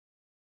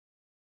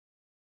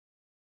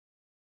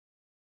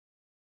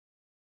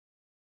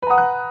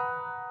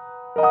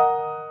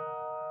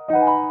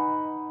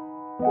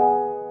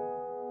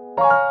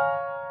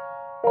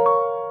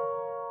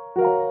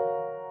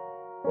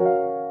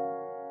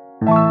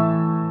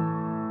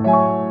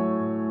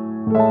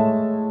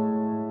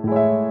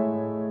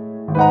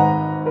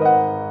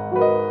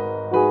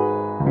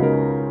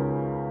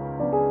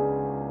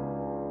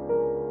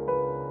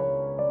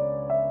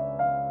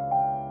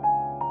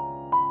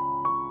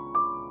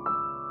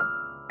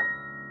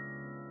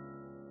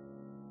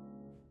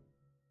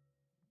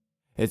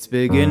It's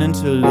beginning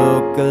to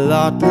look a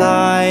lot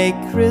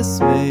like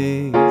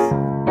Christmas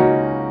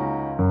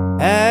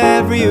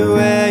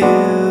everywhere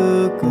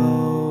you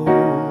go.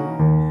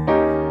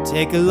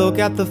 Take a look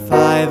at the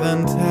 5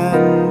 and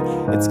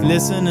 10, it's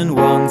glistening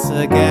once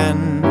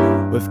again,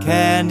 with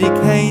candy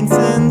canes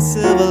and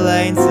silver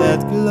lanes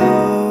that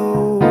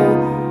glow.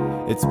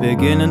 It's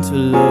beginning to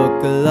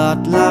look a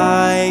lot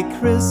like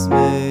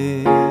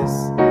Christmas,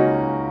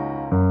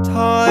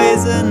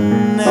 toys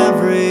in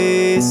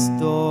every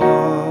store.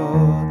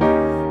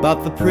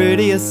 But the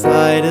prettiest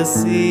sight to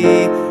see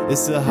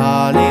is the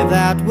holly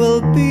that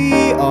will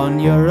be on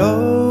your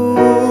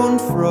own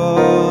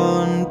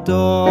front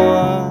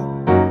door.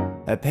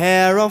 A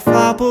pair of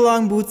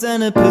hop-along boots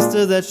and a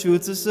pistol that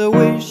shoots is a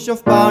wish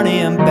of Barney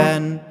and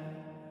Ben.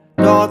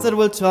 Dogs that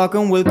will talk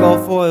and will go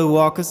for a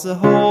walk is the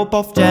hope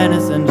of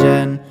Janice and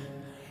Jen.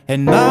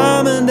 And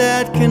Mom and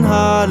Dad can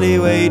hardly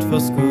wait for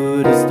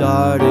school to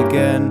start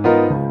again.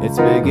 It's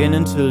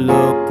beginning to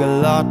look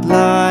a lot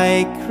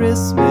like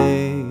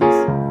Christmas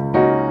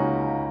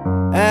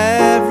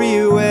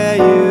everywhere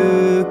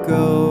you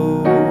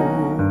go.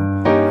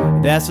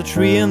 There's a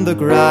tree in the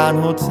Grand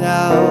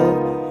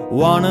Hotel,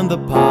 one in the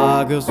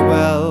park as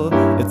well.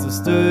 It's a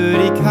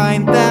sturdy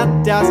kind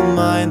that doesn't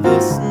mind the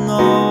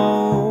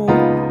snow.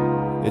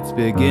 It's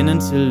beginning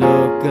to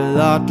look a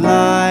lot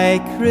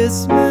like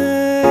Christmas.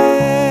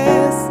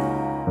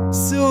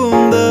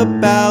 Soon the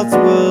bells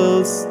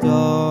will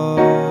start.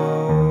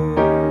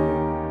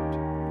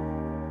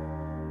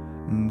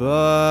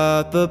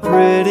 But the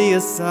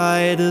prettiest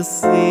sight to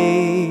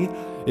see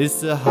is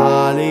the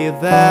holly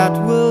that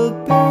will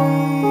be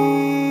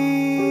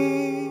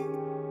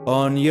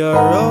on your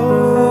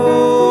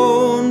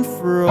own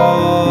front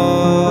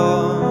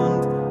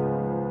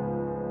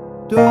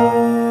door.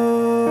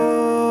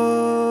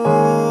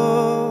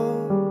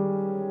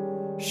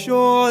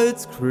 Sure,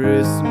 it's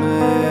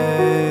Christmas